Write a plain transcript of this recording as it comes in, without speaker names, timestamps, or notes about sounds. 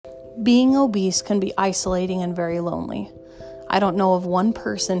Being obese can be isolating and very lonely. I don't know of one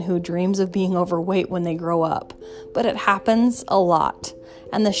person who dreams of being overweight when they grow up, but it happens a lot,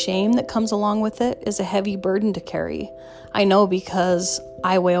 and the shame that comes along with it is a heavy burden to carry. I know because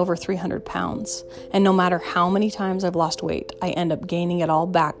I weigh over 300 pounds, and no matter how many times I've lost weight, I end up gaining it all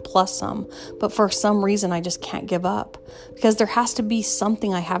back plus some, but for some reason I just can't give up, because there has to be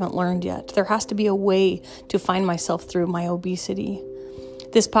something I haven't learned yet. There has to be a way to find myself through my obesity.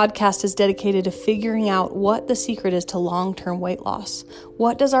 This podcast is dedicated to figuring out what the secret is to long-term weight loss.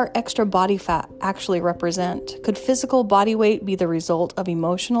 What does our extra body fat actually represent? Could physical body weight be the result of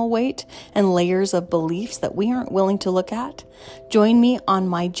emotional weight and layers of beliefs that we aren't willing to look at? Join me on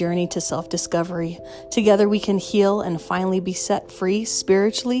my journey to self-discovery. Together we can heal and finally be set free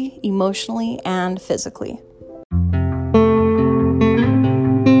spiritually, emotionally, and physically.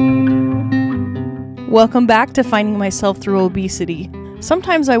 Welcome back to Finding Myself Through Obesity.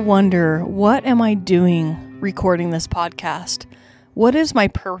 Sometimes I wonder, what am I doing recording this podcast? What is my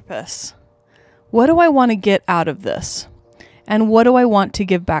purpose? What do I want to get out of this? And what do I want to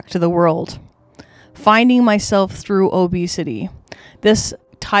give back to the world? Finding Myself Through Obesity. This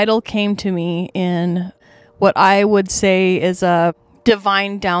title came to me in what I would say is a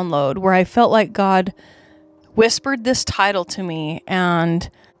divine download, where I felt like God whispered this title to me, and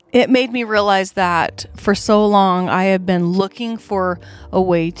it made me realize that for so long I have been looking for a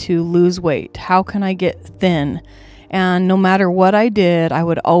way to lose weight. How can I get thin? And no matter what I did, I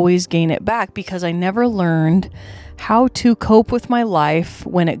would always gain it back because I never learned how to cope with my life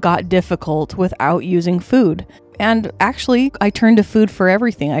when it got difficult without using food. And actually, I turned to food for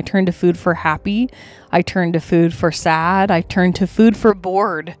everything. I turned to food for happy. I turned to food for sad. I turned to food for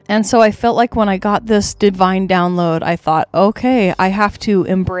bored. And so I felt like when I got this divine download, I thought, okay, I have to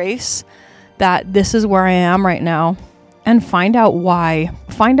embrace that this is where I am right now and find out why.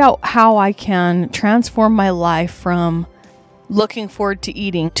 Find out how I can transform my life from looking forward to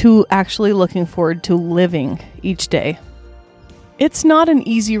eating to actually looking forward to living each day. It's not an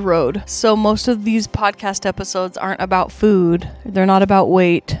easy road, so most of these podcast episodes aren't about food. They're not about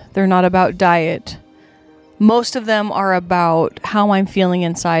weight. They're not about diet. Most of them are about how I'm feeling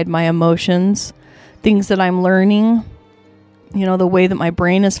inside, my emotions, things that I'm learning, the way that my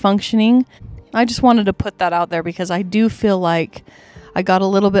brain is functioning. I just wanted to put that out there because I do feel like I got a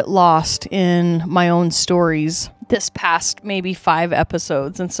little bit lost in my own stories this past maybe 5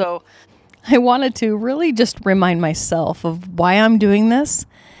 episodes, and so I wanted to really just remind myself of why I'm doing this,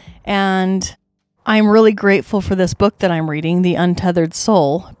 and I'm really grateful for this book that I'm reading, The Untethered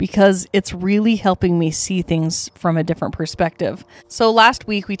Soul, because it's really helping me see things from a different perspective. So last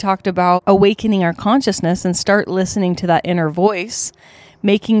week we talked about awakening our consciousness and start listening to that inner voice,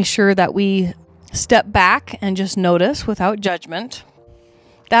 making sure that we step back and just notice without judgment.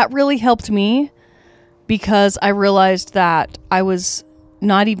 That really helped me because I realized that I was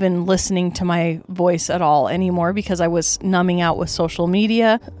not even listening to my voice at all anymore because I was numbing out with social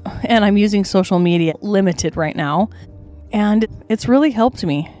media, and I'm using social media limited right now, and it's really helped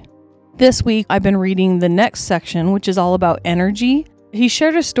me. This week I've been reading the next section, which is all about energy. He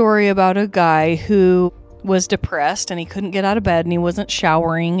shared a story about a guy who was depressed and he couldn't get out of bed and he wasn't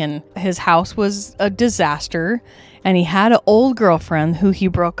showering and his house was a disaster, and he had an old girlfriend who he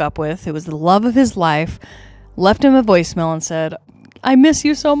broke up with. It was the love of his life. Left him a voicemail and said, I miss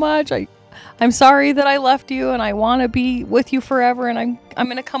you so much. I'm sorry that I left you and I want to be with you forever, and I'm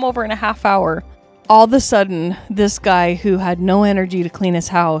going to come over in a half hour. All of a sudden, this guy who had no energy to clean his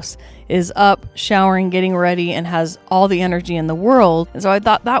house is up, showering, getting ready, and has all the energy in the world. And so I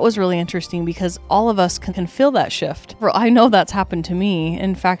thought that was really interesting because all of us can feel that shift. I know that's happened to me.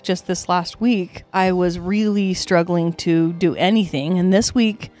 In fact, just this last week, I was really struggling to do anything. And this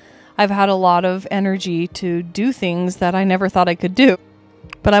week, I've had a lot of energy to do things that I never thought I could do.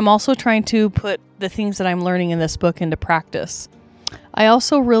 But I'm also trying to put the things that I'm learning in this book into practice. I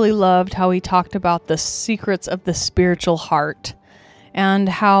also really loved how he talked about the secrets of the spiritual heart and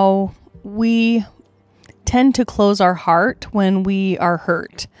how we tend to close our heart when we are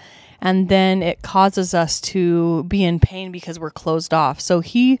hurt. And then it causes us to be in pain because we're closed off. So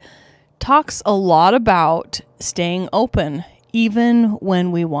he talks a lot about staying open even when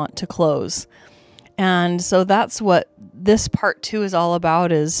we want to close. And so that's what this part 2 is all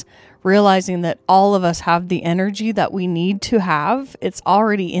about, is realizing that all of us have the energy that we need to have. It's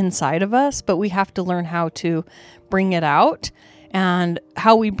already inside of us, but we have to learn how to bring it out. And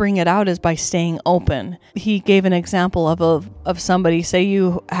how we bring it out is by staying open. He gave an example of somebody, say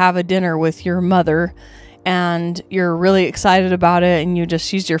you have a dinner with your mother and you're really excited about it, and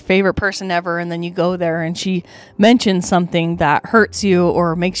she's your favorite person ever, and then you go there and she mentions something that hurts you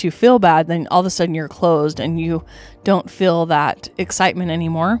or makes you feel bad, then all of a sudden you're closed and you don't feel that excitement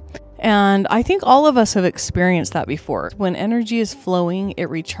anymore. And I think all of us have experienced that before. When energy is flowing, it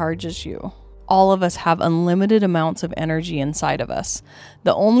recharges you. All of us have unlimited amounts of energy inside of us.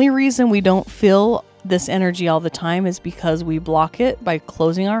 The only reason we don't feel this energy all the time is because we block it by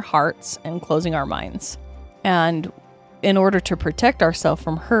closing our hearts and closing our minds. And in order to protect ourselves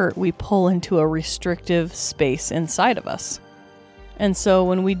from hurt, we pull into a restrictive space inside of us. And so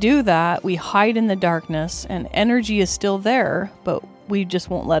when we do that, we hide in the darkness, and energy is still there, but we just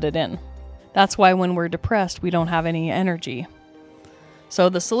won't let it in. That's why when we're depressed, we don't have any energy. So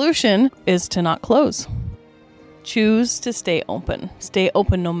the solution is to not close. Choose to stay open. Stay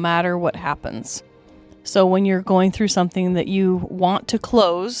open no matter what happens. So when you're going through something that you want to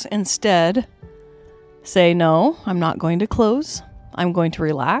close, instead, say, no, I'm not going to close. I'm going to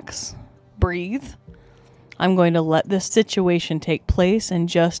relax, breathe. I'm going to let this situation take place and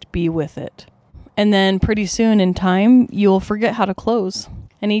just be with it. And then pretty soon in time, you'll forget how to close.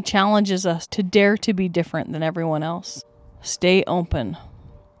 And he challenges us to dare to be different than everyone else. Stay open.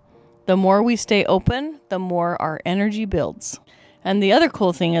 The more we stay open, the more our energy builds. And the other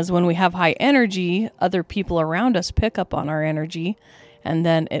cool thing is when we have high energy, other people around us pick up on our energy, and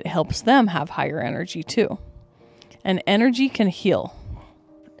then it helps them have higher energy too. And energy can heal.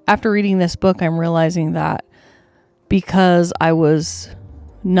 After reading this book, I'm realizing that because I was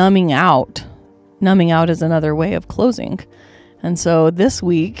numbing out is another way of closing. And so this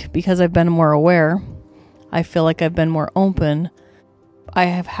week, because I've been more aware, I feel like I've been more open. I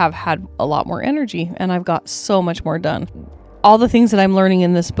have had a lot more energy, and I've got so much more done. All the things that I'm learning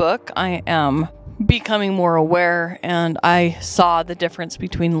in this book, I am becoming more aware, and I saw the difference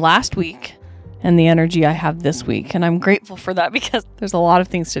between last week and the energy I have this week. And I'm grateful for that because there's a lot of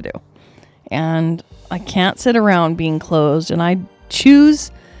things to do. And I can't sit around being closed, and I choose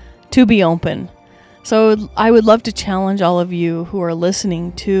to be open. So I would love to challenge all of you who are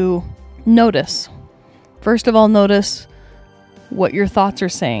listening to notice. First of all, notice what your thoughts are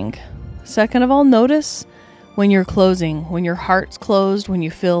saying. Second of all, notice when you're closing, when your heart's closed, when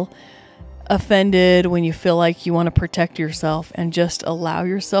you feel offended, when you feel like you want to protect yourself, and just allow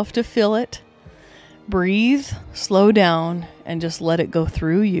yourself to feel it. Breathe, slow down, and just let it go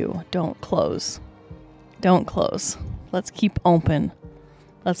through you. Don't close. Don't close. Let's keep open.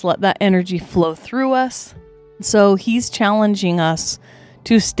 Let's let that energy flow through us. So he's challenging us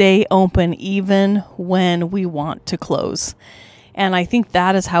to stay open even when we want to close. And I think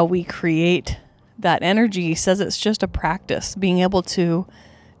that is how we create that energy. He says it's just a practice. Being able to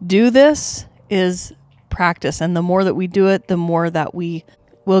do this is practice. And the more that we do it, the more that we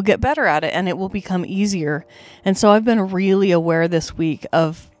will get better at it, and it will become easier. And so I've been really aware this week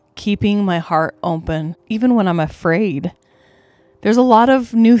of keeping my heart open, even when I'm afraid. There's a lot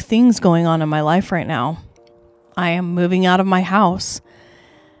of new things going on in my life right now. I am moving out of my house.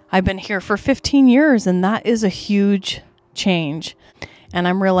 I've been here for 15 years, and that is a huge change. And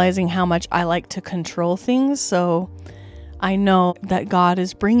I'm realizing how much I like to control things. So I know that God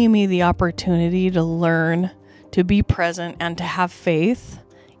is bringing me the opportunity to learn to be present and to have faith,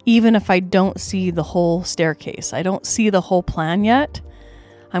 even if I don't see the whole staircase. I don't see the whole plan yet.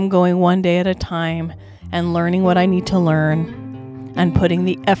 I'm going one day at a time and learning what I need to learn and putting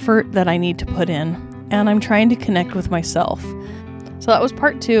the effort that I need to put in. And I'm trying to connect with myself. So that was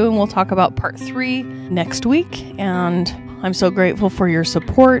part 2, and we'll talk about part 3 next week. And I'm so grateful for your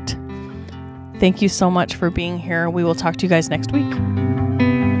support. Thank you so much for being here. We will talk to you guys next week.